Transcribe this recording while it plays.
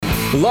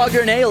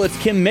Lager and Ale, it's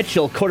Kim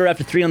Mitchell,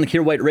 3:15 on the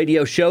Kier White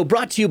Radio Show,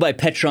 brought to you by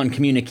Petron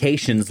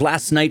Communications.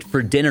 Last night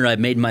for dinner, I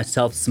made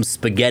myself some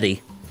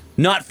spaghetti.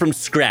 Not from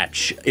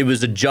scratch. It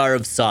was a jar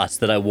of sauce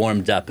that I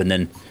warmed up and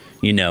then,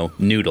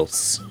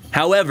 noodles.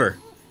 However,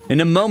 in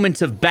a moment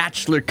of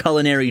bachelor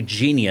culinary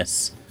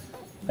genius,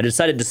 I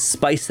decided to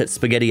spice that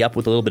spaghetti up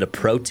with a little bit of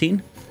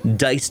protein,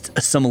 diced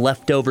some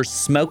leftover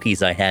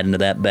Smokies I had into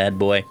that bad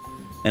boy,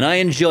 and I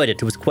enjoyed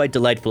it. It was quite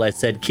delightful. I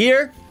said,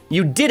 Kier,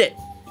 you did it!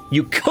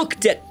 You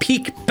cooked at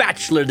peak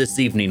bachelor this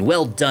evening.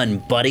 Well done,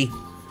 buddy.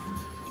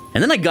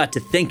 And then I got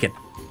to thinking.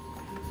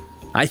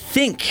 I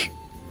think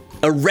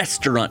a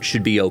restaurant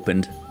should be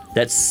opened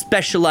that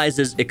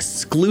specializes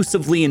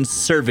exclusively in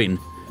serving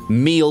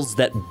meals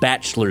that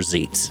bachelors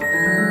eat.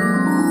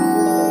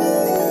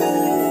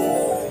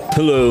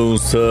 Hello,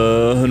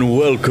 sir, and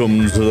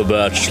welcome to the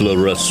Bachelor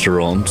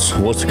Restaurant.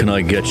 What can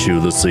I get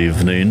you this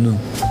evening?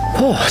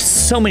 Oh,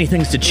 so many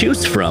things to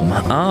choose from.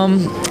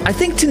 I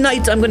think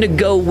tonight I'm gonna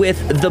go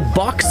with the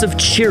box of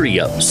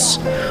Cheerios.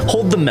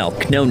 Hold the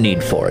milk, no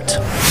need for it.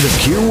 The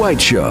Kier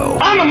White Show.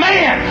 I'm a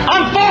man!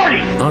 I'm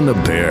 40! On the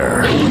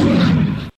Bear.